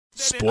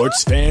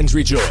Sports fans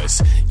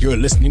rejoice. You're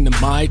listening to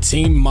My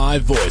Team, My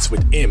Voice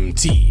with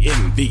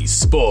MTMV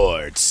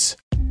Sports.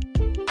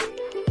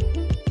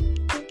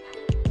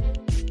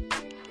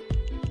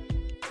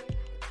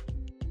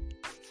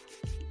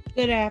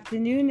 Good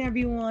afternoon,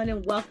 everyone,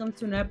 and welcome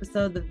to an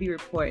episode of The V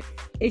Report.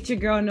 It's your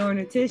girl,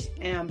 Nora Tish,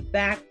 and I'm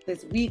back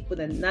this week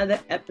with another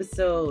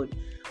episode.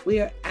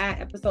 We are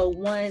at episode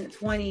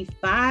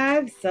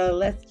 125, so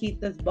let's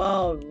keep this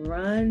ball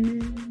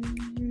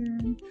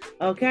running.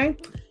 Okay,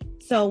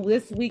 so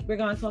this week we're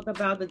going to talk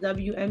about the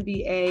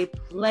WNBA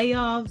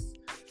playoffs.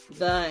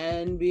 The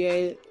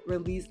NBA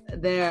released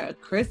their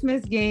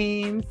Christmas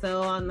game,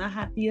 so on the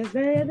happiest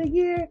day of the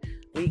year,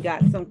 we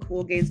got some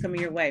cool games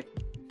coming your way.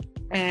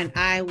 And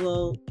I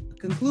will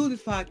conclude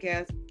this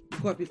podcast.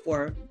 Of course,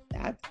 before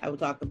that, I will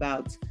talk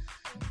about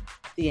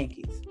the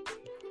Yankees.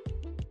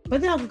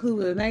 But then I'll conclude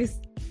with a nice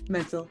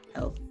mental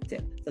health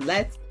tip. So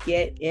let's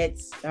get it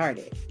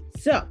started.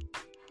 So,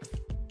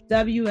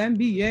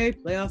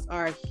 WNBA playoffs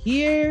are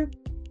here.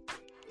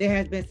 There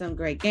has been some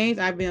great games.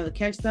 I've been able to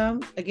catch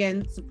them.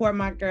 Again, support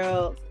my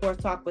girl,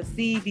 Sports Talk with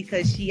C,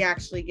 because she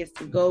actually gets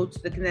to go to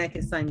the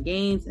Connecticut Sun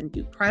games and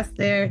do press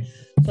there.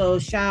 So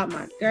shout out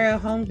my girl,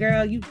 home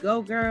girl, you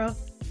go girl.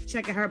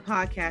 Checking her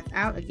podcast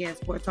out, again,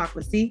 Sports Talk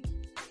with C.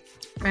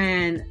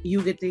 And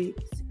you get to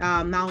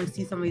not only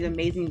see some of these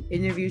amazing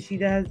interviews she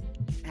has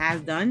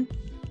done,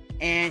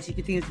 and she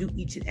continues to do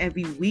each and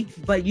every week,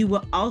 but you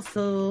will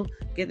also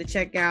get to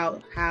check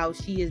out how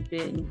she has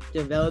been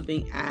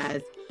developing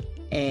as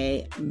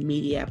a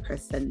media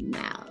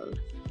personnel.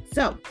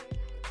 So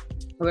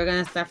we're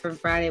going to start from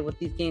Friday with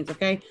these games,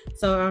 okay?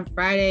 So on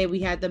Friday, we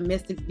had the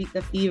Mystics beat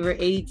the Fever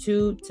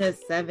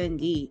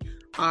 82-70.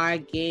 Our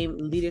game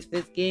leaders for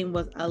this game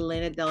was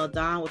Elena Delle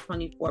Donne with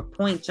 24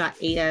 points, shot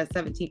 8 out of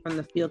 17 from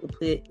the field,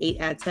 completed 8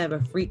 out of 10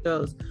 of free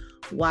throws,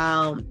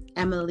 while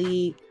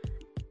Emily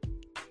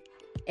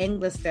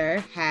Englister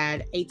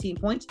had 18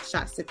 points,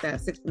 shot 6 out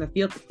of 6 from the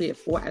field, completed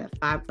 4 out of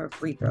 5 for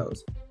free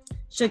throws.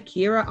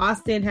 Shakira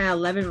Austin had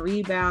 11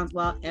 rebounds,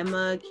 while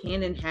Emma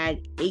Cannon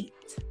had 8.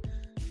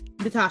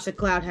 Natasha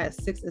Cloud had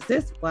 6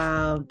 assists,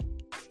 while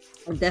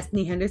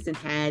Destiny Henderson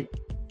had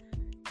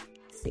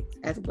 6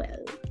 as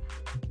well.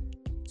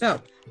 So,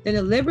 then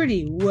the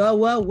Liberty,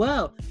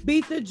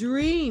 beat the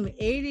Dream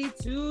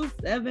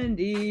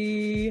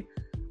 82-70.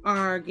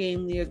 Our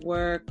game leaders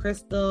were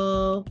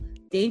Crystal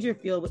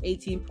Dangerfield with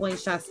 18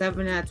 points, shot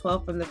 7 out of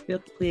 12 from the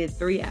field, completed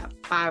 3 out of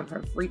 5 of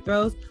her free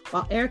throws,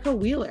 while Erica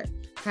Wheeler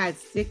had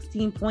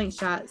 16 points,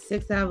 shot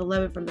 6 out of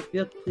 11 from the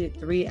field, completed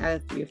 3 out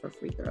of 3 of her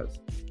free throws.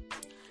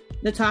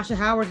 Natasha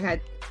Howard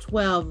had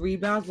 12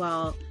 rebounds,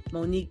 while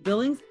Monique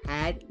Billings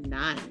had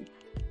 9.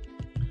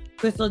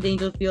 Crystal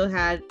Dangerfield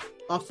had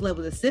also led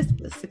with assists,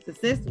 with 6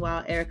 assists,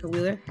 while Erica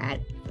Wheeler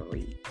had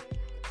 3.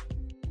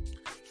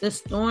 The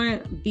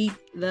Storm beat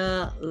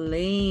the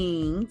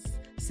Lanes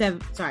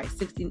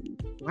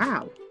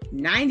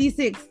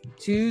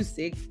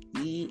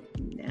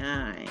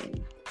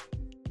 96-69.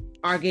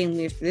 Our game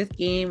leaders for this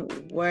game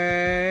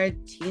were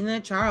Tina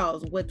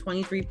Charles with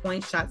 23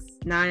 points, shots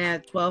 9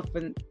 out of 12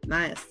 from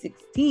 9 out of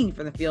 16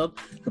 from the field,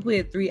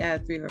 completed 3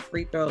 out of 3 of her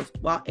free throws,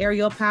 while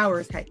Ariel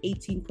Powers had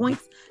 18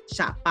 points,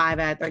 shot 5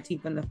 out of 13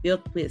 from the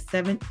field, completed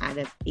 7 out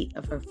of 8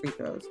 of her free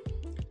throws.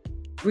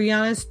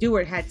 Brianna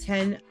Stewart had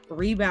 10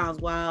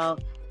 rebounds, while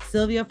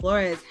Sylvia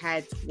Flores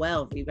had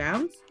 12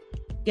 rebounds.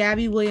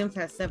 Gabby Williams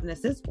had 7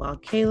 assists, while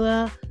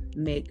Kayla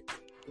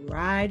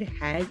McBride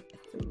had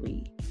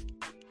 3.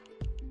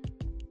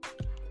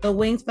 The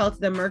Wings fell to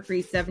the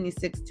Mercury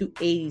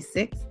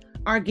 76-86.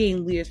 Our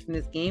game leaders from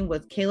this game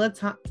was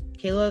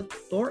Kayla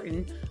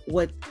Thornton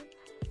with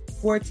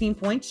 14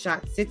 points,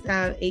 shot 6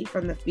 out of 8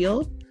 from the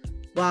field,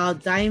 while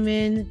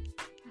Diamond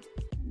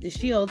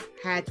DeShields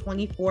had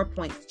 24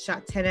 points,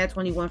 shot 10 out of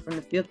 21 from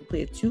the field,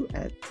 completed 2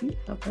 out of 2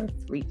 of her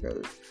free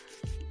throws.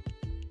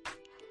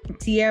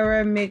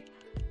 Tiara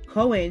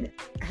McCohen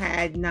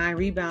had 9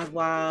 rebounds,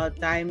 while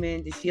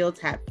Diamond DeShields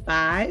had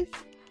 5.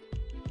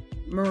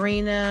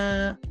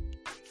 Marina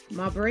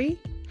Marbury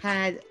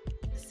had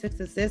 6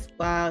 assists,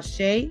 while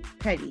Shea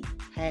Petty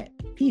had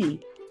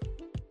Petey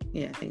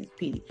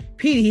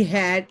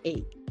had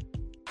 8.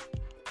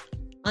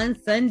 On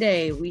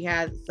Sunday, we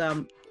had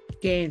some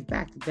games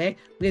back to back.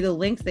 We had the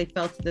Lynx, they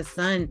fell to the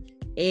Sun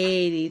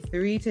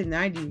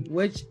 83-90,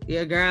 which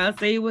your girl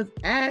say was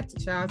at.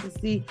 Shout out to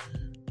see.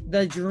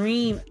 The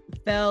Dream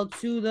fell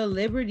to the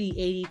Liberty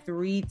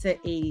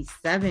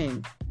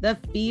 83-87. The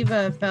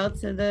Fever fell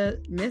to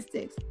the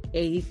Mystics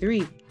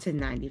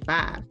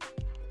 83-95.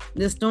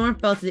 The Storm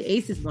fell to the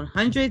Aces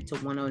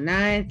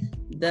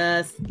 100-109.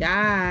 The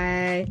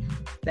Sky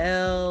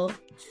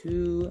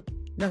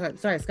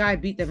Sky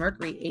beat the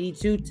Mercury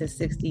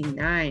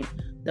 82-69.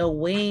 The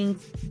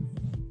Wings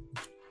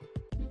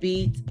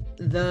beat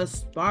the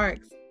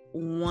Sparks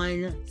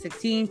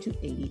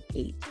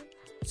 116-88.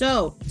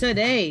 So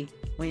today,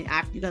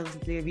 after you guys listen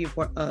to the review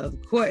report, of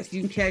course,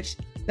 you can catch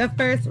the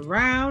first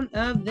round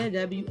of the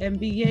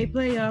WNBA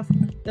playoffs.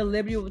 The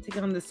Liberty will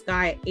take on the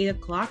Sky at 8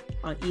 o'clock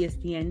on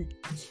ESPN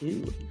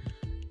 2.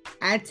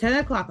 At 10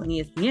 o'clock on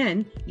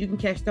ESPN, you can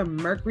catch the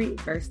Mercury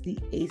versus the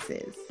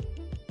Aces.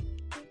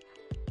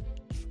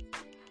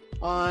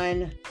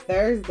 On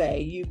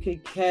Thursday, you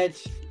could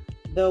catch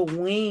the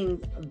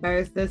Wings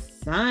versus the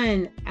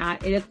Sun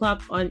at 8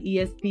 o'clock on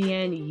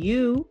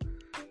ESPNU.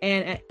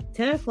 And at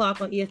 10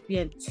 o'clock on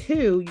ESPN2,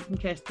 you can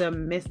catch the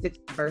Mystics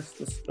versus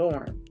the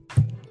Storm.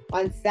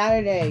 On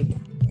Saturday,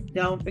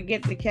 don't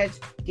forget to catch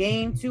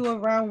Game 2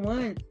 of Round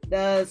 1.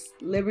 The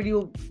Liberty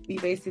will be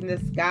facing the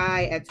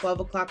Sky at 12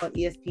 o'clock on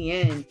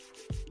ESPN.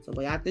 So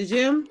way out the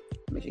gym,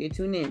 make sure you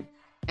tune in.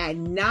 At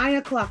 9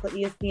 o'clock on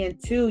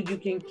ESPN2, you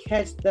can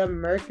catch the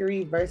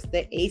Mercury versus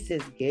the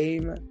Aces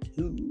Game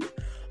 2.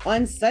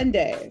 On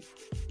Sunday,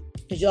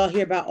 because y'all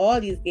hear about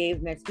all these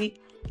games next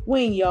week,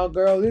 when y'all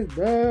girl is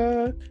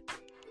back.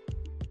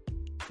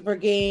 For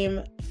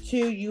Game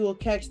 2, you will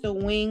catch the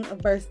Wing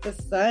versus the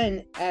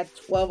Sun at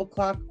 12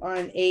 o'clock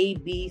on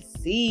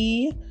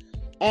ABC.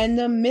 And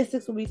the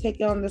Mystics will be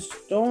taking on the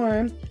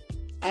Storm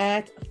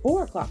at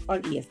 4 o'clock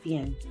on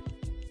ESPN.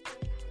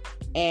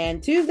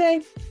 And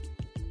Tuesday,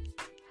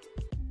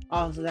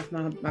 also that's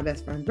my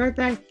best friend's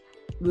birthday.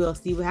 We'll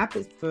see what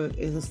happens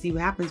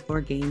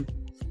for Game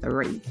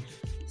 3.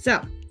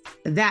 So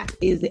that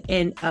is the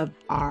end of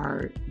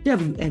our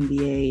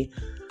WNBA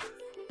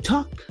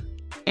talk,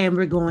 and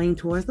we're going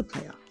towards the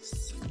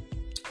playoffs.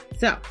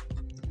 So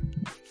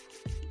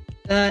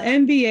the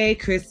NBA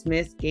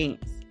Christmas games.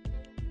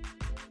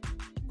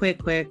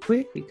 Quick,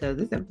 because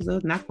this episode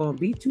is not going to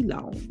be too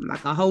long. I'm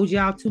not going to hold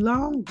y'all too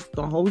long. I'm just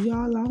going to hold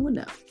y'all long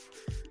enough.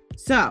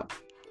 So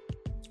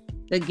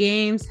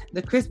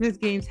the Christmas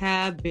games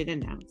have been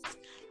announced.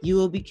 You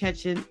will be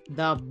catching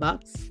the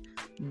Bucks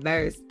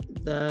versus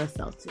the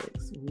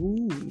Celtics.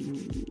 Ooh.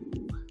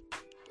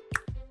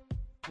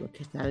 We'll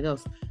catch how it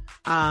goes.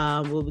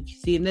 We'll be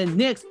seeing the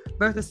Knicks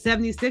versus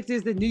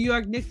 76ers. The New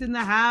York Knicks in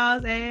the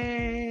house.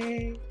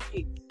 Hey.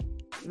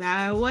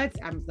 Now what?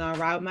 I'm just going to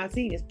ride with my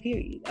team. It's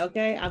period.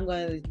 Okay? I'm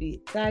going to be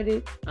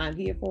excited. I'm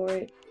here for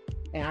it.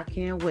 And I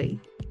can't wait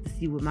to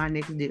see what my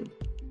Knicks do.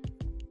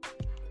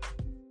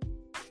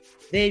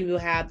 Then we'll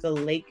have the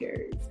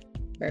Lakers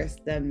versus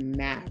the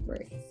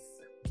Mavericks.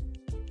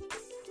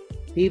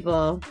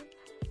 People,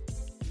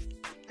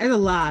 there's a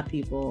lot of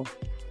people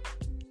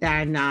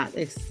that are not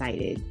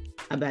excited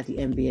about the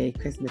NBA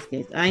Christmas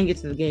games. I ain't get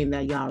to the game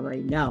that y'all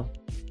already know.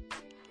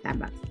 I'm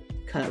about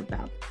to cut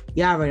about.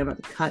 Y'all already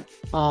about to cut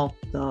all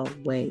the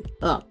way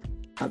up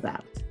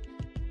about.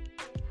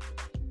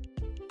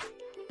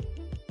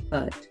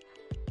 But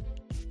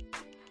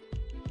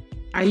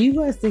are you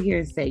going to sit here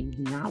and say you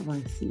do not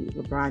want to see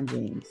LeBron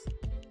James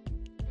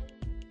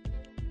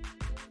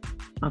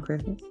on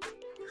Christmas?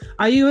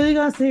 Are you really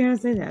going to sit here and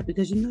say that?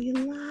 Because you know you're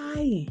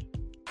lying.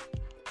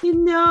 You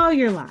know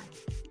you're lying.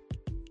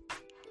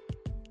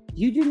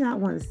 You do not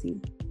want to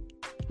see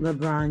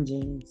LeBron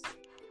James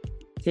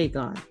take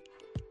on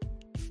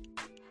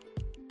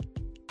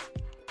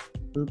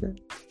Luka?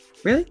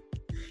 Really?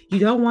 You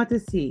don't want to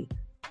see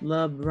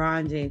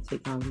LeBron James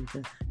take on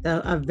Luka?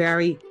 A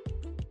very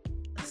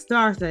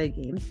star-studded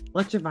game,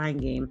 electrifying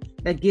game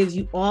that gives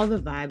you all the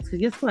vibes. Because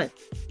guess what?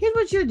 Here's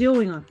what you're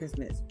doing on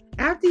Christmas.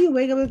 After you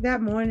wake up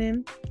that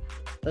morning,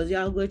 those of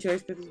y'all who go to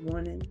church this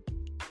morning,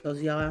 those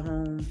of y'all at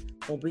home,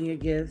 open your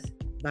gifts,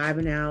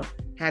 vibing out,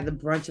 had the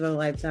brunch of a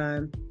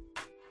lifetime,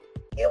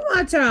 you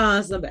want to turn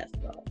on some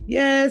basketball.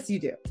 Yes, you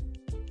do.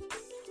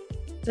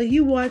 So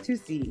you want to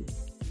see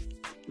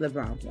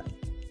LeBron play.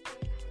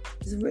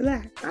 Just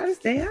relax. I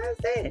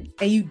understand.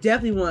 And you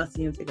definitely want to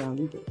see him take on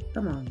Luka.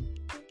 Come on.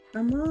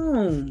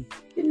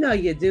 You know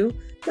you do.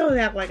 Don't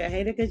act like a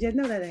hater because you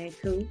know that ain't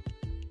cool.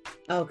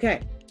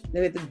 Okay.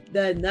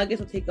 The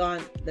Nuggets will take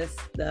on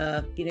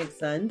the Phoenix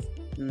Suns.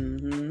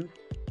 Mm-hmm.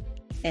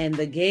 And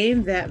the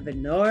game that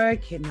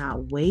Venora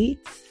cannot wait,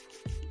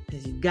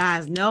 because you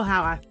guys know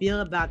how I feel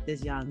about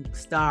this young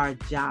star,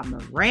 Ja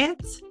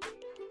Morant.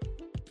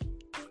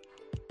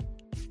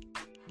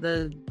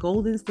 The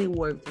Golden State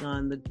Warriors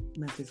on the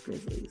Memphis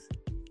Grizzlies.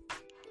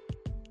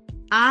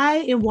 I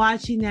am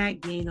watching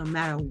that game no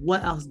matter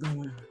what else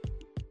going on.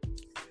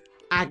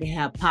 I can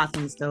have pots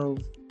on the stove,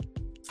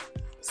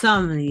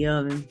 some in the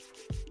oven,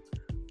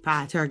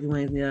 pie, turkey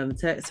wings in the oven,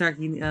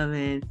 turkey in the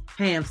oven,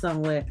 ham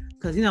somewhere.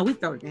 Because, we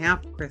throw it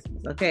down for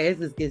Christmas, okay? It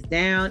just gets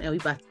down and we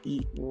about to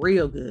eat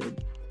real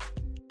good.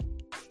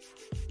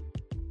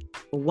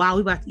 But while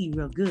we about to eat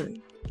real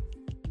good,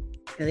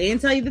 and they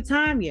didn't tell you the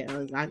time yet.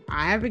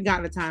 I haven't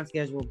gotten the time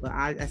schedule, but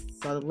I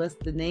saw the list,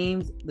 the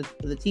names,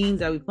 the teams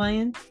that we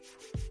playing.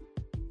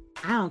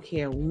 I don't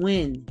care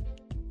when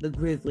the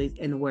Grizzlies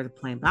and the Warriors are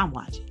playing, but I'm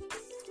watching.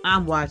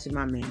 I'm watching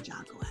my man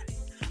John go at it.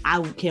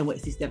 I can't wait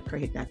to see Steph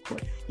Curry hit that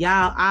court.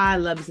 Y'all, I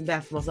love me some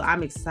basketball, so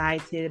I'm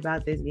excited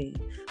about this game.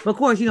 But of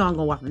course, I'm going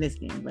to watch from this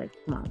game. Like,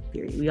 come on,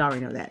 period. We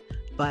already know that.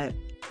 But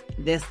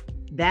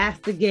that's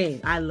the game.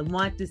 I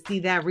want to see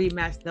that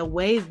rematch. The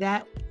way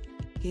that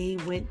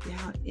game went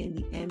down in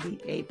the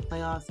NBA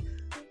playoffs,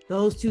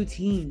 those two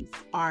teams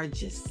are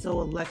just so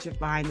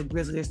electrifying. The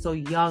Grizzlies are so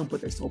young, but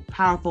they're so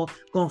powerful.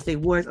 Golden State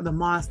Warriors are the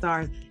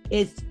Monstars.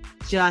 It's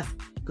just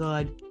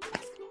good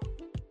basketball.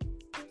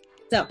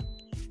 So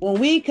when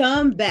we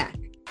come back,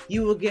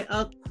 you will get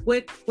a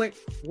quick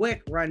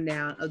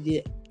rundown of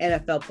the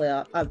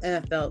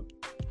NFL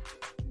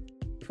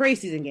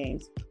preseason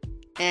games.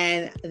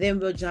 And then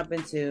we'll jump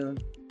into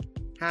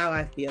how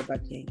I feel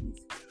about the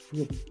Yankees.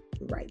 We'll be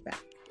right back.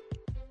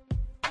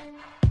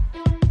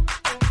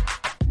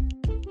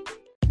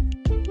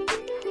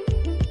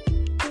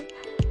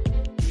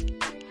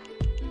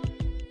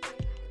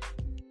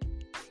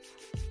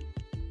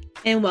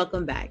 And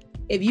welcome back.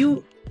 If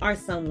you are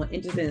someone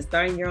interested in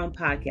starting your own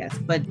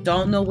podcast but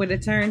don't know where to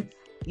turn,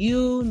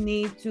 you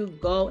need to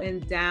go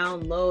and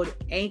download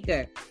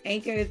Anchor.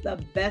 Anchor is the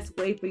best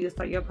way for you to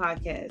start your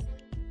podcast.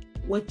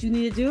 What you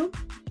need to do,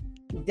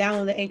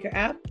 download the Anchor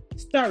app,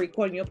 start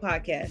recording your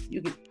podcast.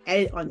 You can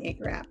edit on the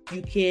Anchor app.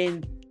 You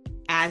can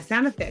add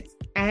sound effects,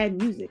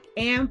 add music,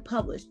 and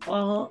publish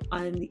all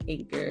on the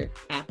Anchor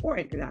app or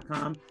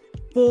anchor.com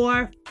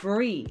for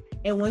free.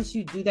 And once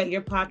you do that,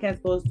 your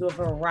podcast goes to a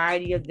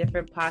variety of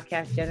different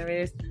podcast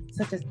generators,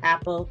 such as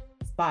Apple,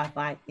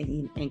 Spotify, and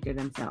even Anchor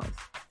themselves.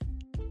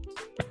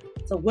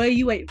 So what are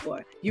you waiting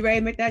for? You ready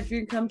to make that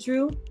dream come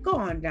true? Go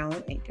on,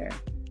 download Anchor.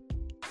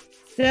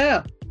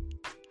 So,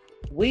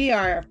 we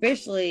are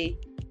officially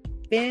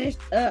finished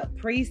up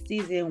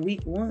preseason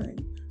week 1.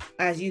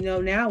 As you know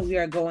now, we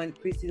are going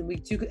preseason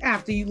week 2. Because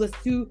after you listen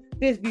to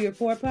this Be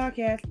Report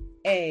podcast,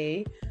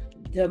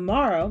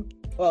 tomorrow,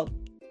 for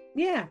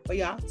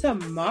y'all,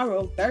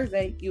 tomorrow,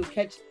 Thursday, you'll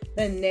catch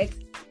the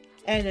next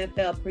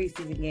NFL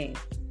preseason game.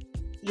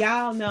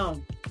 Y'all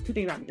know 2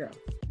 things about the girl.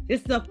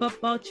 This is a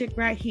football chick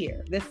right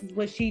here. This is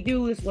what she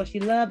do. This is what she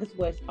loves. This is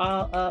what it's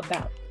all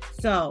about.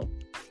 So,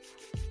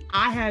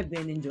 I have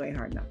been enjoying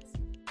Hard Knocks.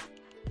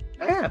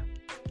 I have.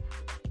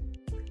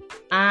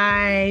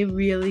 I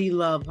really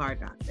love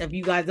Hard Knocks. If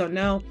you guys don't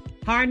know,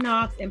 Hard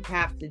Knocks and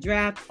Path to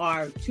Draft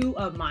are 2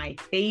 of my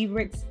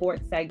favorite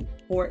sports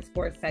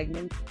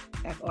segments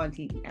that's on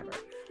TV ever.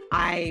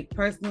 I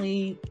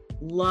personally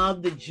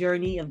love the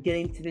journey of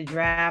getting to the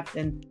draft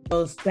and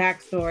those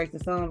backstories to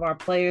some of our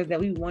players that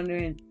we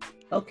wondering,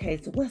 okay,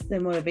 so what's their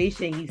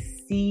motivation? You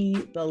see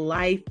the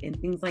life and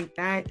things like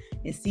that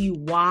and see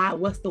why.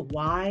 What's the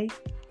why?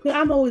 Because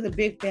I'm always a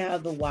big fan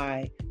of the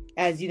why.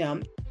 As you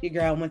know, your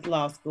girl went to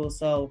law school,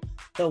 so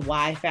the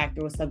why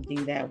factor was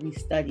something that we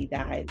studied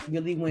that I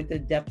really went to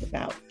depth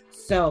about.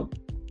 So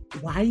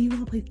why do you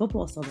want to play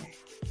football so bad?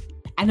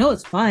 I know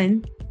it's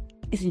fun,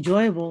 it's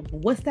enjoyable, but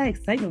what's that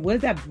excitement? What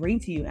does that bring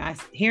to you?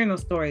 Hearing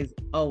those stories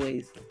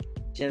always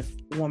just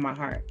warm my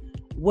heart.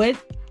 That's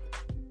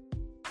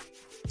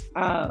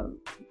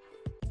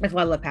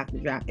why I love Path to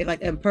Draft. It's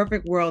like in a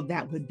perfect world,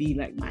 that would be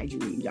like my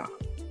dream job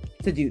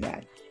to do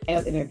that. And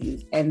those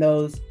interviews and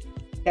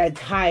that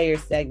entire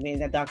segment,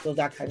 those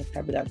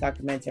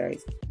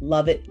documentaries.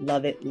 Love it.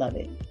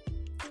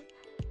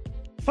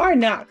 Hard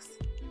Knocks,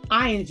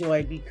 I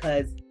enjoy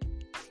because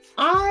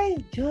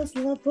I just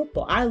love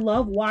football. I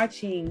love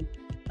watching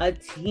a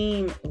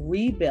team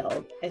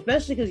rebuild,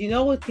 especially because you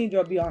know what teams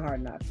will be on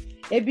Hard Knocks.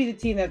 It'd be the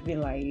team that's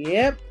been like,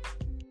 yep,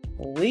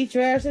 we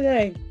trash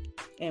today,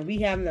 and we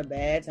having a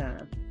bad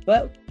time.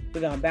 But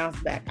we're going to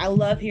bounce back. I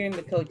love hearing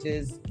the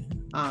coaches'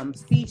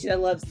 speech. I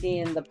love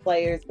seeing the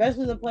players,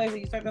 especially the players that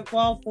you start to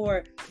fall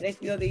for. The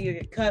next year they either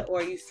get cut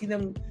or you see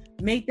them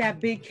make that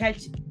big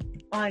catch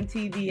on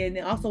TV, and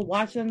then also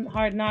watch them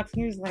Hard Knocks.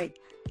 And you're just like,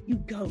 you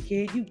go,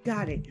 kid, you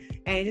got it.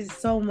 And it's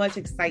so much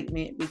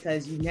excitement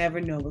because you never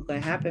know what's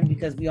going to happen,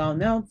 because we all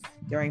know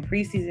during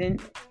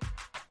preseason,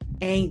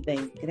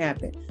 anything can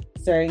happen.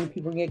 Certain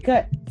people get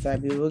cut.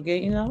 Certain people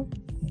get,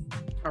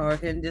 or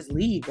can just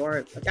leave.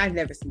 Or I've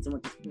never seen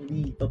someone just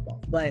leave football.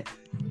 But,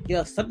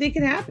 something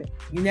can happen.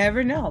 You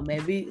never know.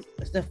 Maybe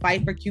it's the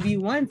fight for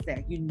QB1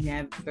 stack. You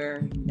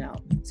never know.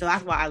 So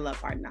that's why I love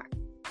Hard Knocks.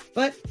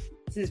 But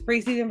since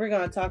preseason, we're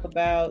going to talk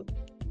about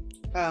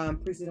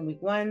preseason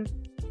week 1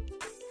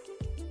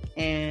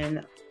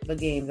 and the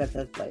games that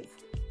took place.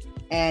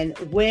 And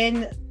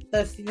when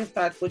the season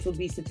starts, which will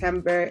be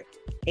September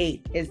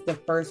 8th, is the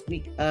first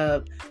week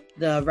of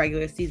the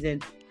regular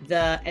season,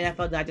 the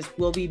NFL Digest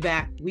will be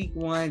back week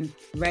 1,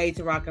 ready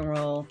to rock and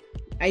roll.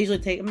 I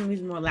usually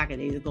I'm more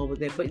lackadaisical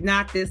with it, but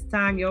not this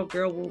time. Your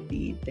girl will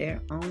be there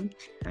on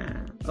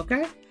time.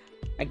 Okay?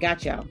 I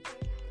got y'all.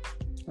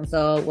 And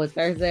so with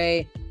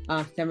Thursday,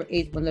 September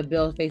 8th, when the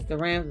Bills face the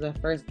Rams, the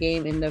first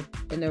game in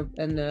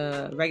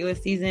the regular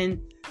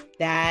season.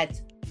 That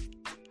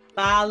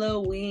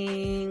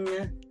following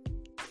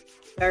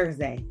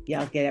Thursday,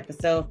 y'all get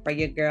episode for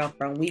your girl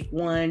from week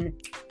 1.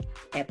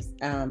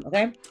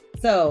 Okay?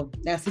 So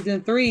now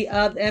season 3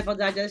 of the NFL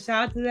Digest.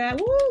 Shout out to that.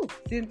 Woo!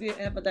 Season 3 of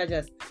NFL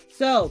Digest.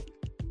 So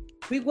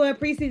week 1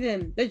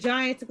 preseason, the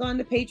Giants took on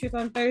the Patriots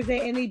on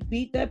Thursday and they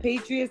beat the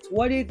Patriots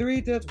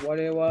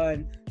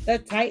 23-21. The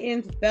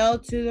Titans fell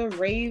to the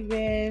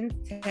Ravens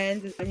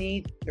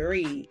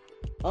 10-23.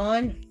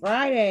 On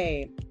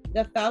Friday,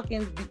 the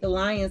Falcons beat the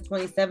Lions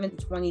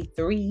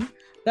 27-23.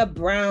 The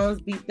Browns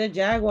beat the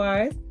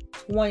Jaguars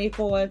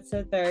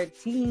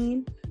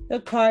 24-13. The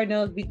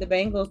Cardinals beat the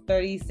Bengals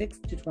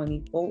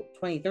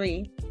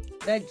 36-23.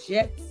 The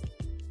Jets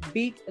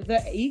beat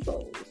the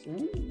Eagles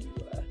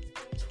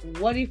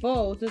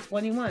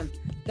 24-21.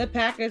 The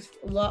Packers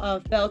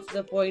fell to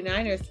the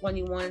 49ers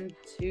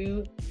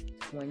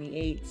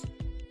 21-28.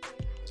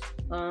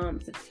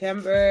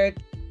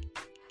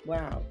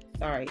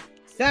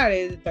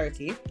 Saturday the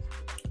 13th.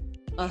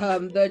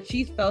 The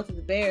Chiefs fell to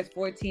the Bears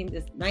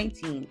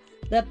 14-19.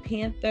 The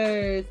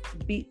Panthers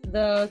beat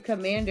the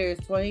Commanders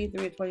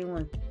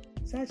 23-21.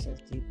 Such a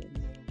stupid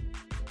name.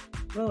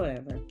 But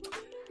whatever.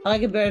 I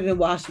like it better than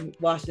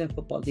Washington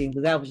football team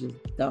because that was just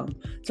dumb.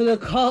 So the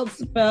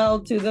Colts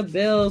fell to the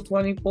Bills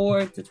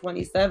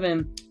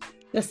 24-27.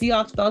 The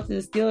Seahawks fell to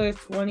the Steelers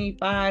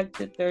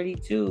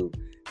 25-32.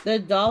 The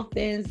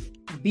Dolphins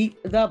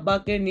beat the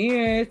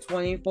Buccaneers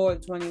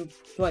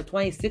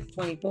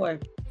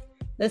 26-24.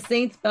 The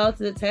Saints fell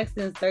to the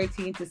Texans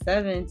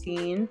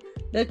 13-17.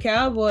 The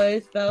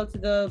Cowboys fell to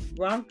the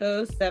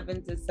Broncos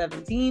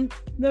 7-17.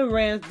 The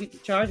Rams beat the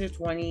Chargers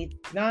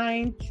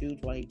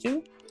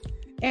 29-22.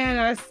 And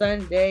our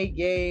Sunday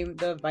game,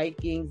 the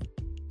Vikings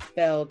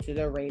fell to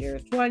the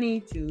Raiders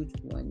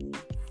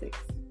 20-26.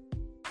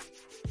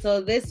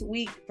 So this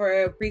week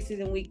for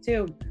preseason week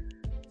 2,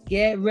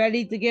 get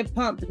ready to get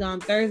pumped. Because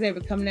on Thursday,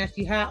 we're coming at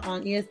you hot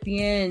on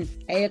ESPN.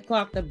 8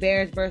 o'clock, the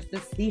Bears versus the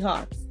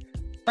Seahawks.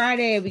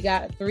 Friday, we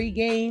got a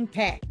 3-game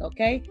pack,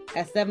 okay?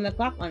 At 7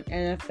 o'clock on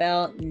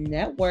NFL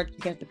Network, you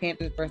catch the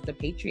Panthers versus the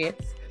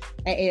Patriots.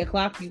 At 8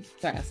 o'clock,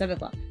 at 7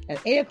 o'clock. At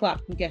 8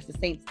 o'clock, you catch the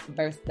Saints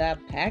versus the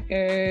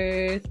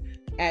Packers.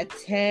 At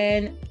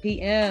 10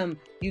 p.m.,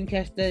 you can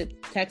catch the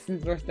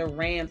Texans versus the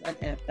Rams on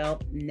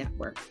NFL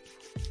Network.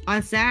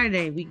 On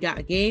Saturday, we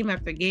got game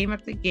after game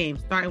after game,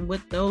 starting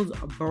with those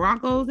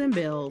Broncos and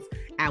Bills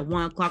at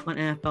 1 o'clock on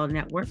NFL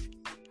Network.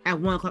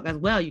 At 1 o'clock as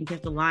well, you can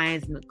catch the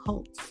Lions and the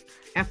Colts.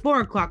 At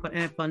 4 o'clock on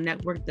NFL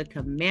Network, the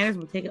Commanders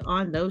will take it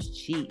on those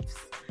Chiefs.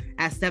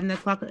 At 7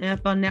 o'clock on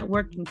NFL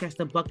Network, you can catch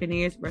the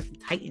Buccaneers versus the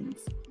Titans.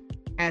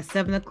 At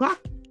 7 o'clock,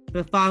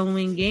 the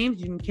following games,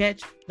 you can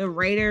catch the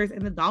Raiders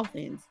and the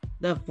Dolphins,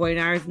 the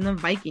 49ers and the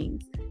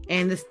Vikings,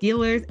 and the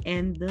Steelers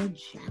and the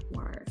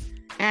Jaguars.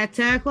 At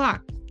 10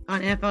 o'clock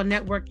on NFL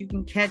Network, you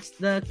can catch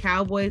the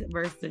Cowboys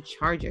versus the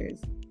Chargers.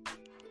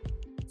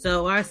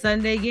 So our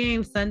Sunday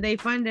game, Sunday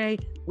Fun Day,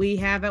 we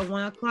have at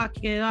 1 o'clock,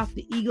 kicking it off,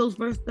 the Eagles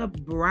versus the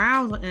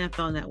Browns on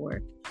NFL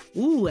Network.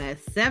 Ooh,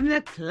 at 7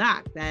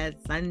 o'clock,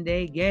 that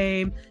Sunday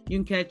game, you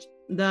can catch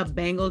the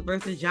Bengals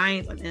versus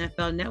Giants on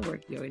NFL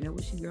Network. You already know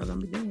what your girl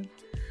gonna be doing.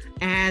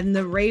 And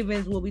the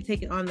Ravens will be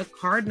taking on the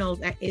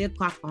Cardinals at 8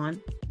 o'clock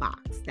on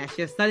Fox. That's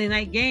your Sunday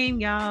night game,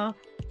 y'all.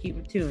 Keep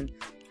it tuned.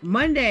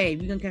 Monday,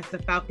 you can catch the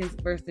Falcons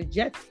versus the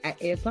Jets at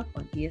 8 o'clock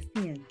on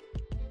ESPN.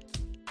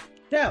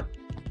 So,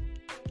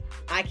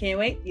 I can't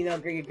wait. You know,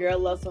 your girl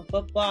loves some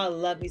football. I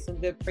love me some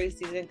good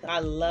preseason. I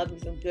love me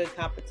some good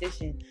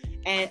competition.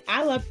 And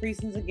I love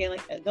preseason again.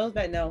 Like those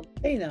that know,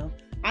 they know.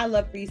 I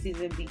love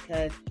preseason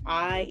because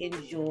I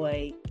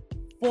enjoy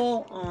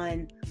full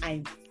on.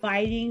 I'm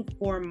fighting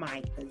for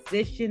my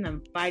position.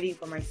 I'm fighting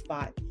for my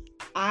spot.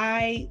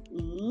 I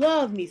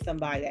love me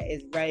somebody that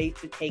is ready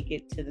to take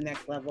it to the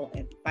next level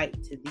and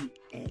fight to the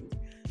end.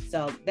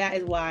 So that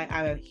is why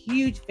I'm a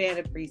huge fan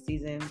of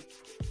preseason.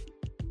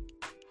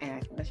 And I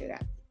just want to share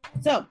that.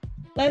 So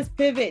let's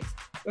pivot.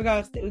 We're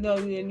going to we're a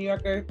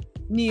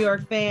New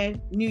York fan,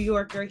 New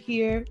Yorker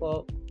here.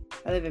 Well,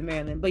 I live in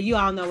Maryland, but you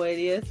all know what it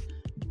is.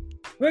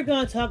 We're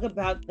going to talk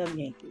about the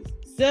Yankees.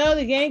 So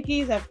the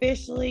Yankees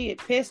officially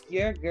pissed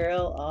your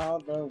girl all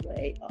the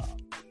way off.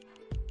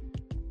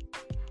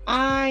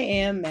 I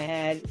am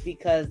mad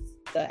because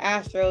the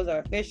Astros are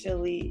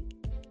officially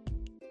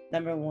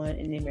number 1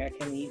 in the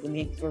American League. When the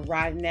Yankees were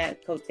riding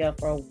that coattail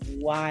for a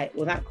while,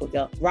 well, not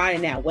coattail,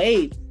 riding that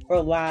wave for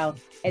a while,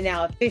 and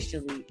now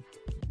officially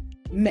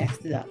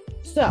messed it up.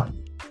 So,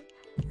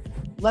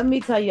 let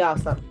me tell y'all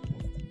something.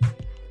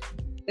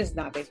 This is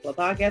not a baseball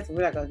podcast.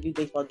 We're not going to do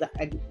baseball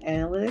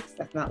analytics.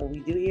 That's not what we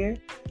do here.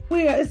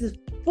 This is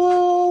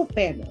full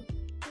fandom.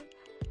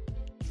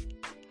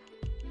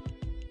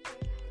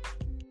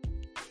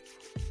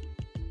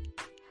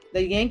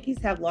 The Yankees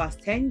have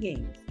lost 10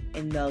 games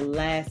in the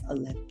last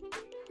 11.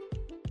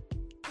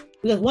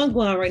 There's one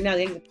going on right now.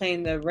 The Yankees are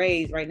playing the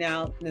Rays right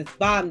now. And it's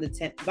bottom of the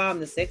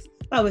 6th.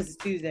 Oh, this is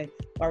Tuesday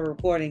while we're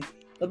recording.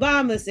 The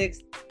bottom of the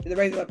 6th. The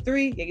Rays are up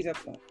 3. Yankees are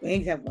up 1. The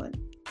Yankees have 1.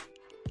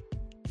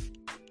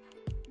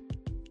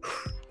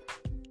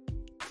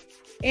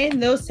 In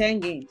those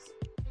 10 games.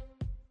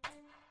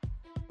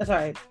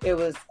 Sorry, it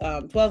was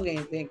 12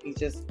 games. The Yankees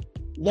just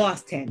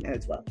lost 10 out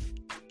of 12.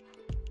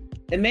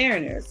 The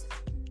Mariners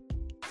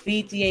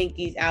beat the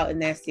Yankees out in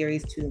that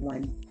series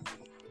 2-1.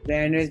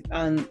 Mariners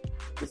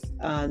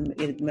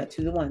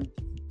 2-1.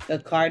 The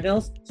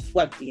Cardinals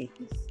swept the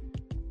Yankees.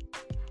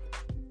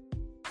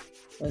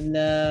 When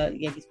the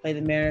Yankees play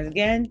the Mariners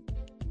again,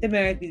 the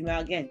Mariners beat them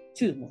out again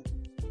 2-1.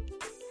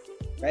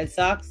 Red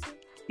Sox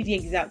beat the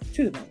Yankees out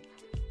 2-1.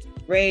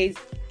 Rays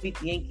beat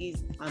the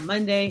Yankees on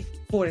Monday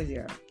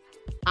 4-0.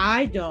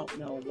 I don't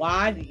know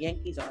why the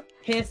Yankees are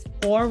pissed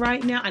poor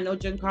right now. I know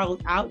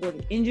Giancarlo's out with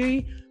an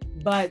injury,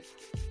 but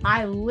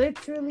I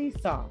literally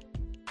saw,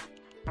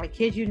 I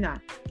kid you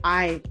not,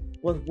 I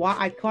was why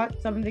I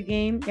caught some of the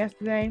game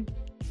yesterday.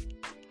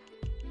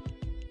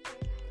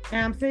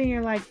 And I'm sitting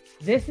here like,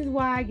 this is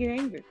why I get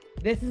angry.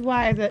 This is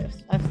why,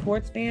 as a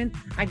sports fan,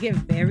 I get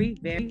very,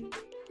 very...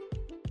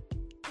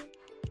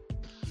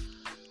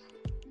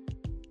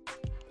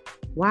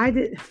 I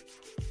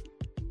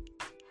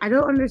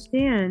don't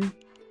understand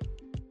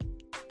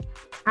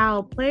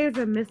how players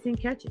are missing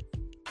catches.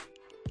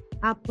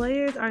 How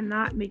players are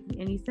not making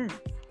any sense.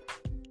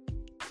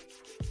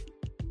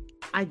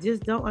 I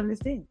just don't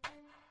understand.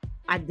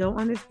 I don't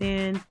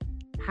understand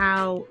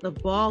how the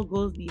ball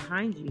goes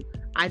behind you.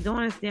 I don't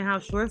understand how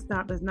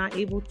shortstop is not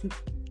able to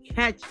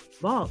catch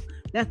ball.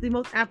 That's the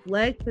most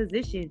athletic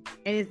position.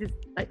 And it's just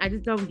like, I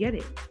just don't get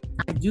it.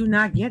 I do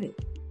not get it.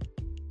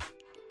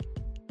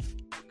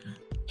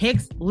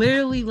 Hicks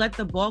literally let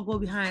the ball go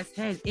behind his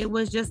head. It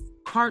was just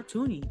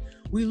cartoony.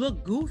 We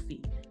look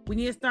goofy. We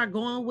need to start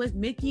going with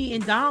Mickey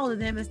and Donald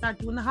and them and start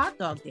doing the hot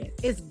dog dance.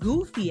 It's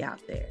goofy out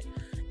there.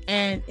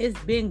 And it's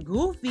been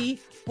goofy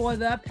for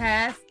the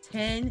past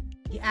 10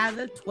 out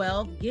of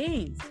 12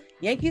 games.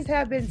 Yankees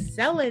have been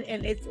selling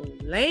and it's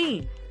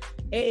lame.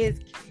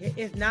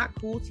 It's not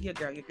cool to your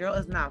girl. Your girl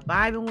is not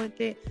vibing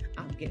with it.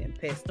 I'm getting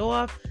pissed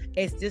off.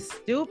 It's just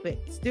stupid.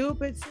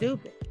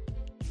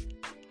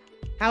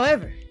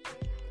 However,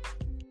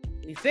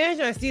 we finish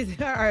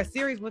our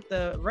series with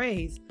the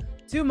Rays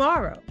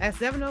tomorrow at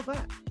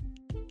 7:05.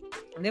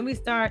 And then we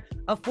start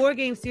a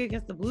 4-game series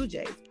against the Blue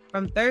Jays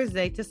from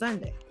Thursday to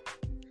Sunday.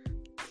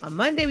 On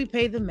Monday, we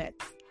play the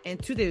Mets.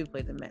 And Tuesday, we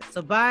play the Mets.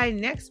 So by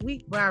next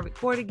week, when I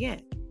record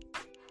again,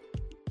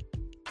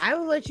 I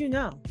will let you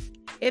know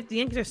if the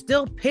Yankees are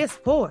still piss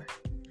poor.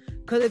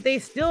 Because if they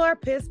still are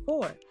piss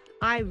poor,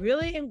 I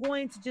really am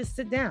going to just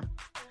sit down.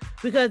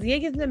 Because the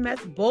Yankees and the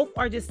Mets both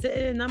are just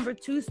sitting in number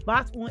 2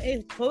 spots when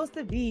it's supposed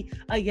to be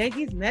a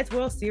Yankees-Mets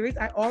World Series.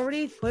 I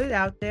already put it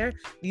out there.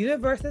 The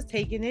universe has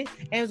taken it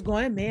and is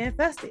going to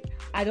manifest it.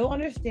 I don't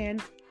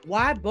understand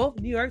why both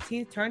New York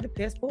teams turned to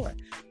piss poor.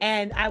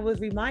 And I was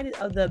reminded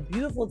of the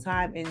beautiful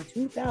time in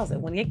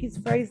 2000 when the Yankees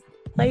first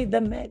played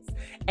the Mets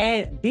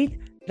and beat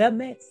the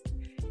Mets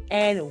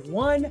and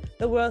won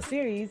the World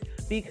Series,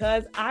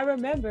 because I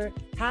remember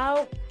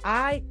how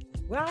I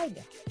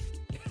cried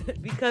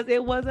because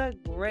it was a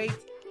great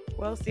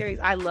World Series.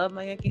 I love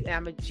my Yankees and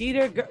I'm a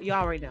Jeter girl.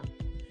 Y'all already know.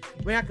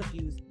 We're not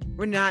confused.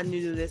 We're not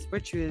new to this. We're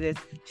true to this.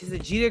 She's a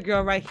Jeter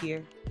girl right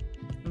here.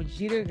 I'm a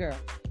Jeter girl.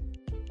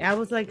 And I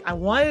was like, I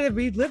wanted to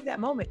relive that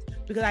moment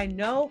because I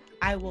know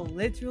I will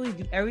literally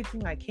do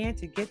everything I can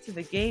to get to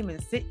the game and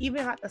sit,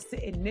 even have to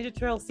sit in Ninja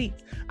Turtle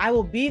seats. I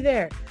will be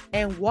there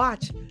and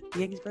watch the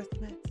Yankees versus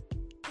the Mets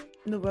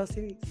in the World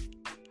Series.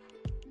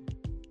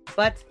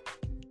 But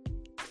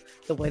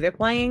the way they're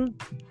playing,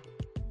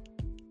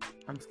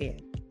 I'm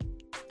scared.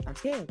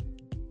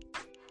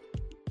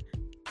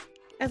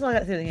 That's all I got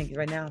to say to the Yankees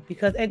right now,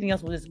 because anything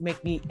else will just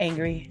make me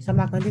angry. So I'm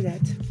not going to do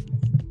that.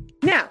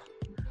 Now,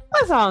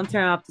 let's all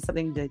turn off to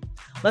something good.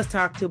 Let's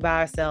talk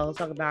about ourselves,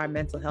 talk about our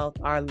mental health,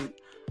 our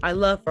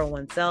love for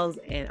oneself,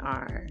 and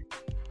our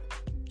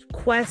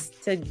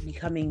quest to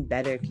becoming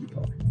better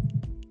people.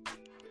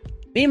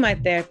 Me and my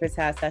therapist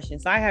had a session.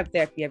 So I have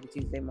therapy every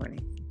Tuesday morning.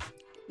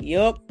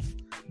 Yup.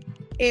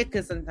 It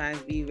could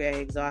sometimes be very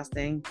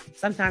exhausting.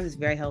 Sometimes it's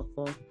very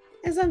helpful.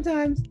 And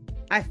sometimes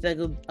I feel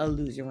like a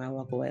loser when I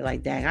walk away.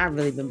 Like, dang, I've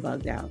really been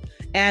bugged out.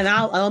 And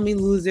I don't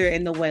mean loser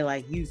in the way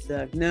like you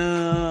suck.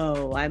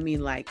 No, I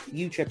mean like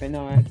you tripping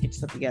on, get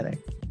yourself together.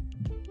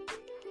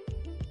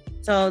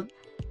 So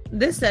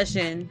this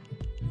session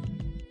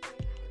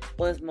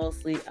was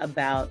mostly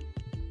about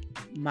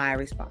my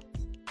response.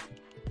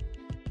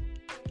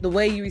 The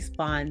way you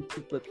respond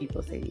to what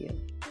people say to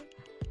you.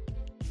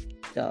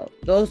 So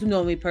those who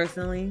know me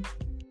personally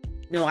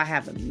know I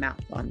have a mouth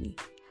on me.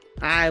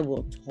 I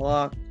will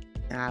talk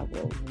and I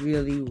will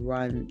really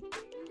run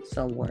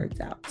some words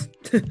out.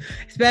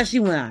 Especially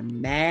when I'm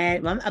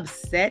mad, when I'm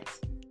upset.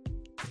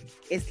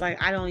 It's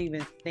like I don't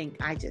even think,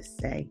 I just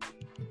say.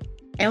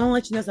 And I want to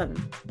let you know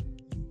something.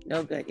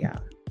 No good, y'all.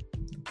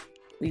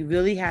 We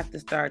really have to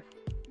start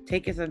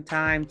taking some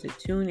time to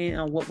tune in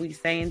on what we're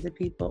saying to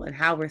people and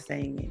how we're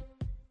saying it.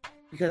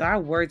 Because our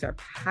words are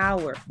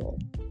powerful.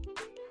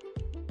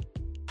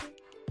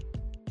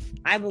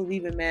 I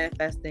believe in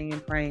manifesting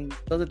and praying.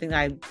 Those are things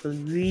I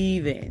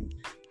believe in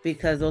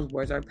because those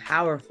words are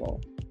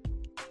powerful.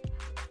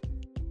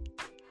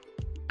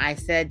 I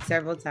said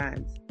several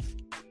times,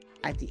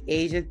 at the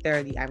age of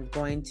 30, I'm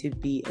going to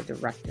be a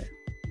director.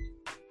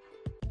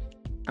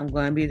 I'm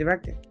going to be a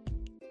director.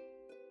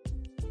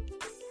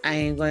 I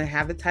am going to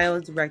have the title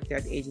of director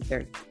at the age of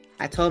 30.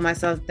 I told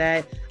myself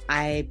that.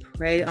 I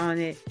prayed on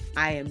it.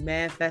 I am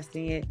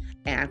manifesting it.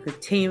 And I'm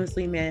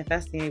continuously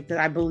manifesting it because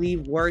I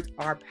believe words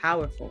are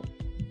powerful.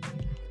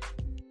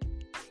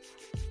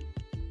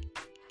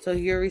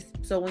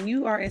 So when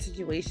you are in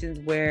situations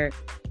where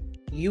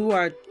you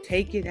are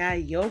taken out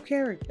of your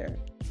character,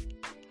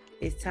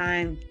 it's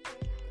time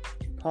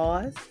to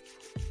pause,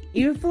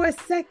 even for a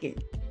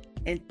second,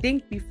 and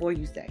think before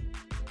you say.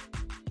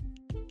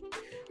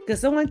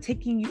 Because someone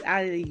taking you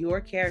out of your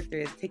character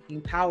is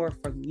taking power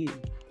from you.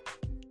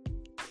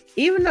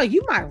 Even though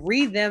you might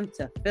read them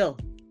to filth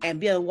and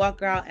be able to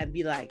walk out and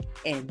be like,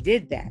 and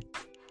did that.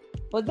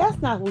 But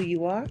that's not who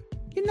you are.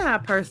 You're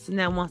not a person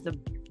that wants to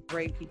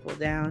break people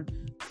down,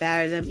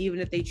 batter them, even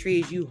if they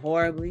treat you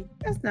horribly.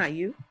 That's not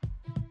you.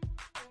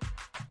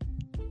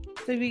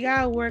 So we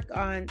gotta work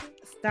on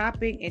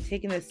stopping and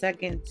taking a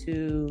second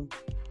to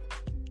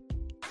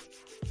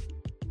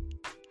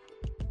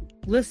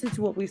listen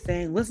to what we're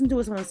saying, listen to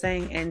what someone's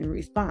saying, and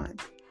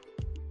respond.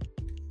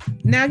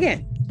 Now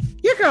again,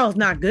 your girl's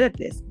not good at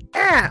this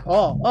at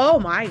all. Oh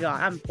my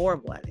God, I'm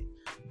horrible at it.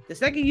 The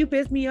second you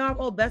piss me off,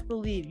 best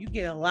believe you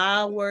get a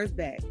lot of words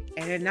back,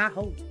 and they're not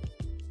holding.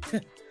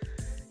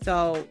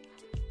 So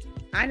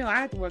I know I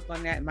have to work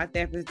on that. My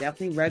therapist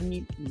definitely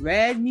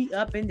read me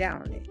up and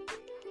down on it.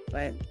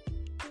 But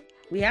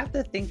we have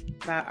to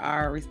think about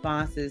our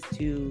responses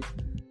to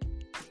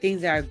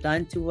things that are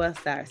done to us,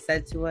 that are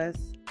said to us,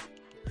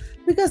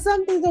 because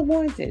some things are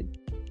warranted.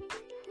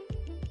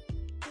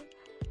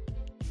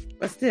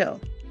 But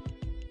still,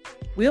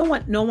 we don't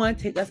want no one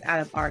to take us out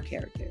of our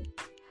character.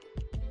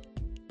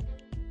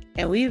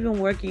 And we've been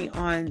working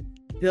on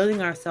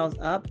building ourselves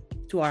up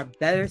to our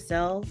better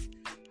selves.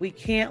 We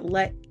can't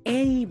let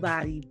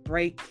anybody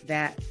break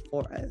that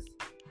for us.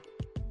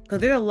 Because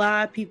there are a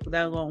lot of people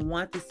that are going to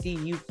want to see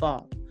you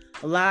fall.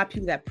 A lot of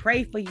people that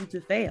pray for you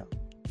to fail.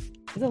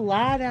 There's a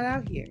lot of that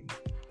out here.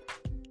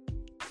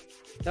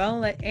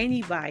 Don't let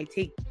anybody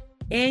take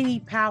any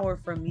power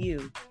from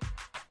you,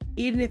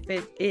 even if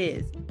it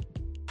is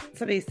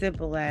something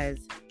simple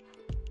as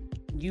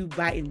you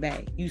biting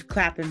back, you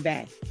clapping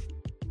back,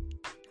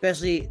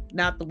 especially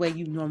not the way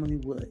you normally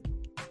would.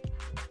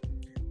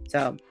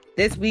 So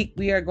this week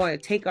we are going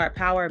to take our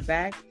power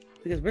back,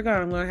 because we're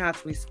going to learn how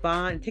to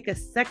respond and take a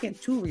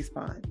second to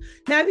respond.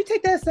 Now, if you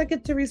take that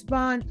second to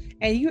respond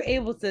and you're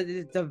able to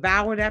just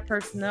devour that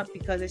person up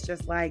because it's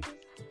just like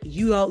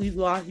you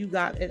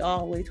got it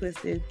all the way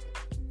twisted,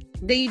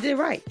 then you did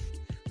right.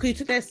 Because you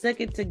took that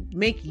second to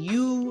make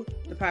you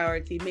the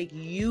priority, make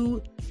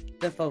you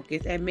the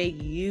focus, and make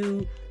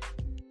you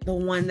the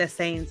one that's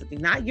saying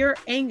something, not your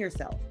anger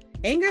self.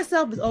 Anger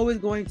self is always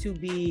going to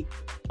be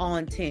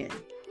on 10.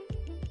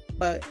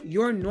 But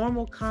your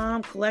normal,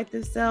 calm,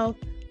 collective self,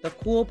 the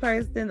cool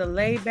person, the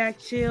laid back,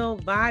 chill,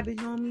 vibing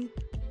homie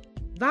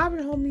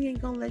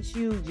ain't gonna let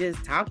you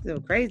just talk to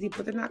them crazy,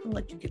 but they're not gonna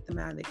let you get them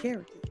out of their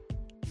character.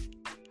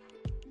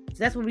 So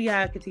that's what we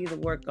gotta continue to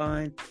work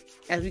on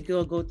as we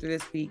go through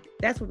this week.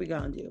 That's what we're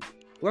gonna do.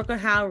 Work on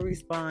how we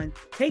respond.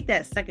 Take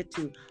that second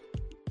to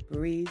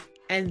breathe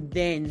and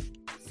then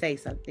say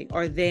something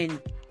or then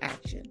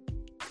action.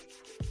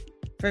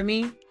 For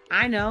me,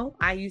 I know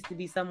I used to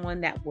be someone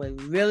that would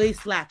really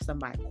slap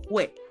somebody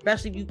quick,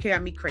 especially if you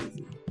carry me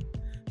crazy.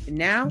 And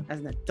now,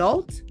 as an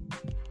adult,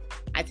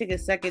 I take a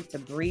second to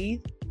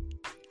breathe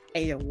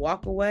and either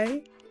walk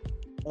away,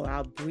 or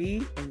I'll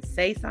breathe and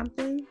say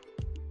something,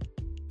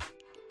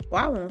 or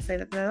I won't say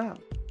nothing at all.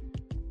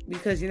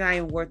 Because you're not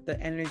even worth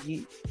the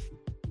energy,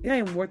 you're not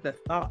even worth the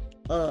thought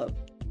of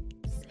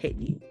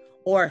hitting you,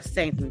 or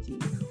saying something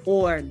to you,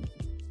 or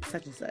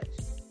such and such.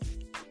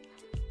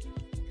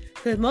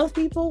 Because most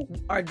people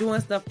are doing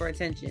stuff for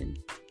attention.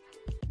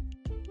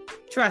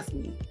 Trust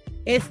me.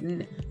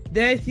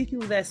 There's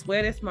people that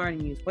swear they're smarter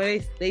than you, swear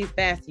they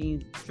faster than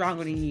you,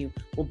 stronger than you,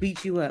 will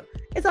beat you up.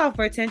 It's all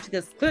for attention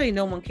because clearly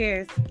no one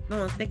cares. No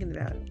one's thinking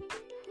about it.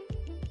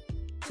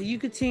 So you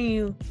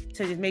continue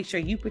to just make sure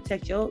you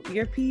protect your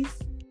peace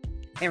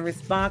and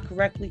respond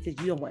correctly, because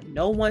you don't want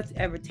no one to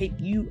ever take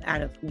you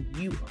out of who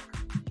you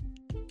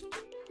are.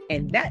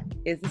 And that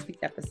is this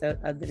week's episode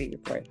of the V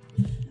Report.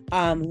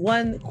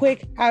 One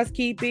quick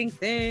housekeeping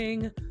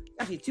thing.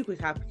 Actually, two quick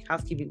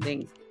housekeeping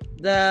things.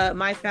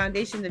 My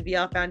foundation, the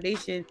VL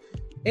Foundation,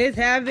 is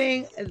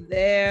having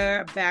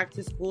their back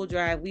to school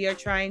drive. We are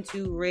trying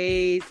to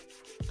raise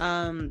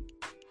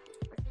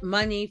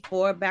money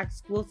for back to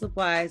school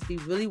supplies. We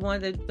really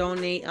want to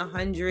donate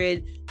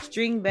 100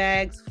 string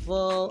bags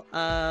full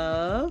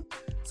of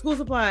school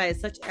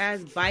supplies, such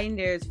as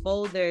binders,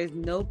 folders,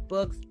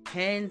 notebooks,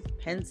 pens,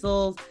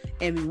 pencils,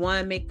 and we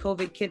want to make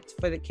COVID kits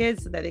for the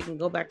kids so that they can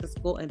go back to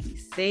school and be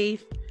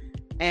safe.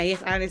 And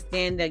yes, I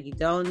understand that you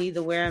don't need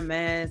to wear a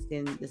mask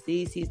and the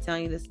CDC is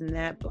telling you this and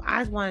that, but I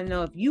just want to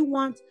know, if you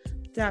want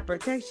that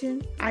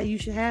protection, you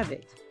should have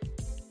it.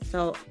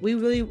 So we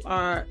really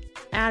are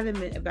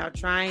adamant about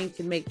trying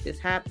to make this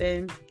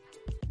happen.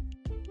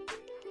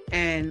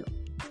 And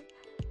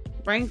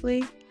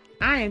frankly,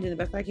 I am doing the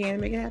best I can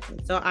to make it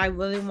happen. So I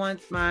really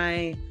want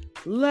my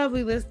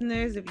lovely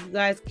listeners, if you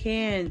guys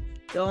can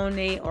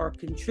donate or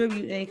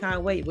contribute in any kind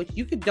of way, which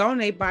you could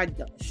donate by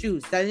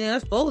sending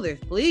us folders,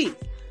 please.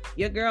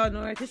 Your girl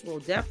Nora Tish will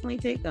definitely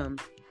take them,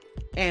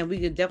 and we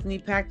could definitely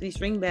pack these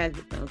string bags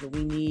with them. So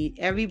we need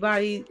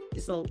everybody.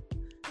 So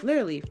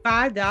literally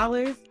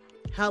 $5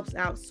 helps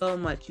out so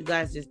much. You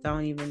guys just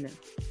don't even know,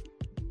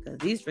 because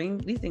these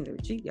things are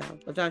cheap, y'all.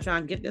 But I'm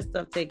trying to get this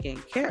stuff taken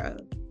care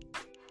of.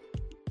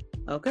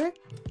 Okay.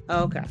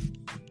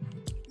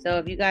 So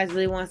if you guys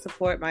really want to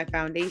support my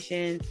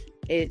foundation,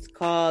 it's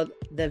called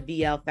the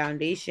VL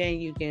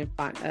Foundation. You can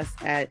find us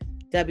at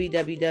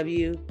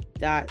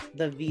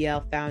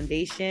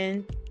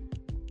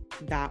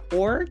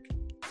www.thevlfoundation.org.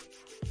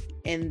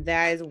 And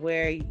that is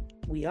where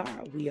we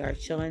are. We are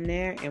chilling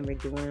there and we're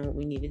doing what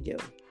we need to do.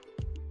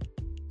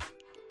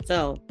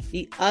 So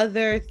the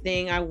other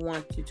thing I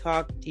want to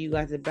talk to you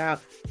guys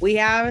about, we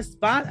have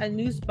a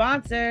new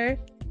sponsor.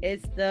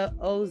 It's the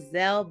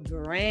Ozell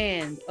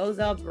brand.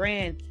 Ozell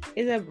brand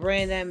is a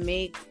brand that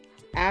makes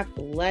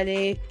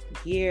athletic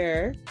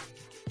gear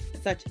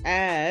such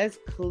as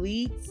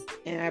cleats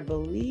and I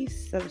believe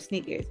some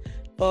sneakers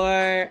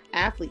for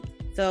athletes.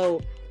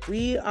 So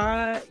they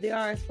are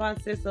a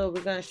sponsor, so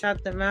we're gonna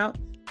shout them out.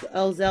 The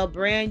Ozell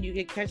brand. You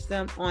can catch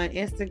them on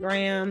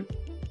Instagram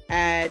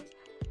at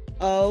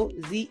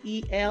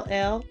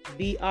OZELLBRAND,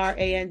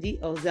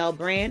 Ozell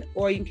brand,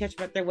 or you can catch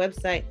them at their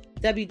website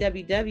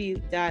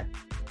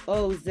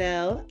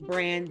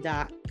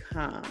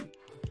www.ozellbrand.com.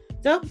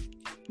 So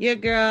your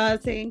girl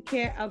taking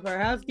care of her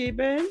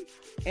housekeeping,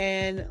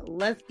 and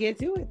let's get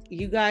to it.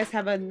 You guys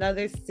have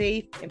another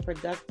safe and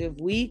productive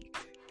week.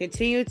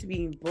 Continue to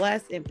be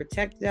blessed and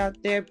protected out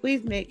there.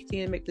 Please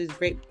continue to make these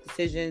great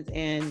decisions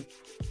and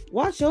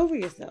watch over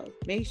yourself.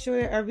 Make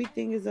sure that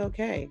everything is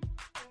okay.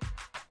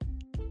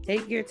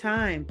 Take your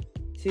time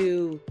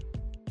to,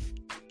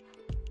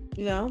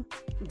 do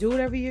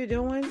whatever you're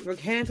doing. We're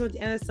heading towards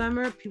the end of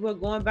summer. People are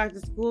going back to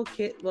school.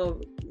 Got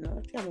one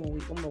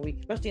more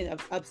week, especially in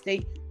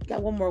upstate.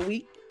 Got one more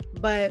week,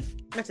 but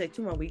actually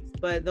 2 more weeks.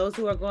 But those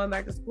who are going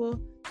back to school,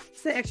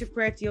 send extra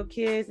prayer to your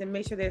kids and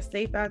make sure they're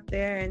safe out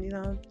there. And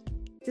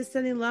just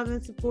sending love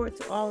and support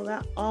to all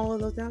of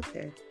those out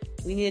there.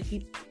 We need to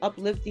keep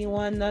uplifting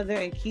one another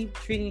and keep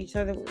treating each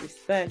other with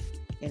respect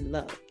and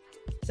love.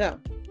 So,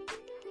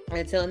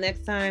 until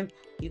next time,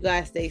 you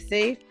guys stay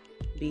safe,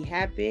 be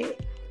happy,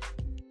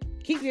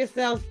 keep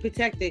yourselves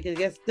protected, because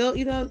it's still,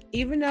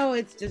 even though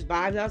it's just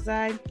vibes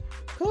outside,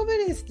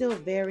 COVID is still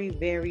very,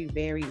 very,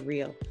 very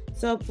real.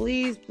 So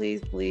please,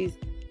 please, please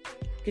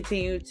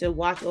continue to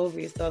watch over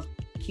yourself,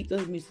 keep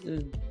those immune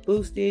systems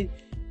boosted,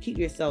 keep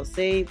yourself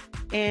safe,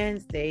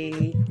 and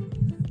stay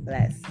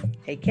blessed.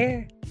 Take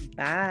care.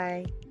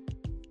 Bye.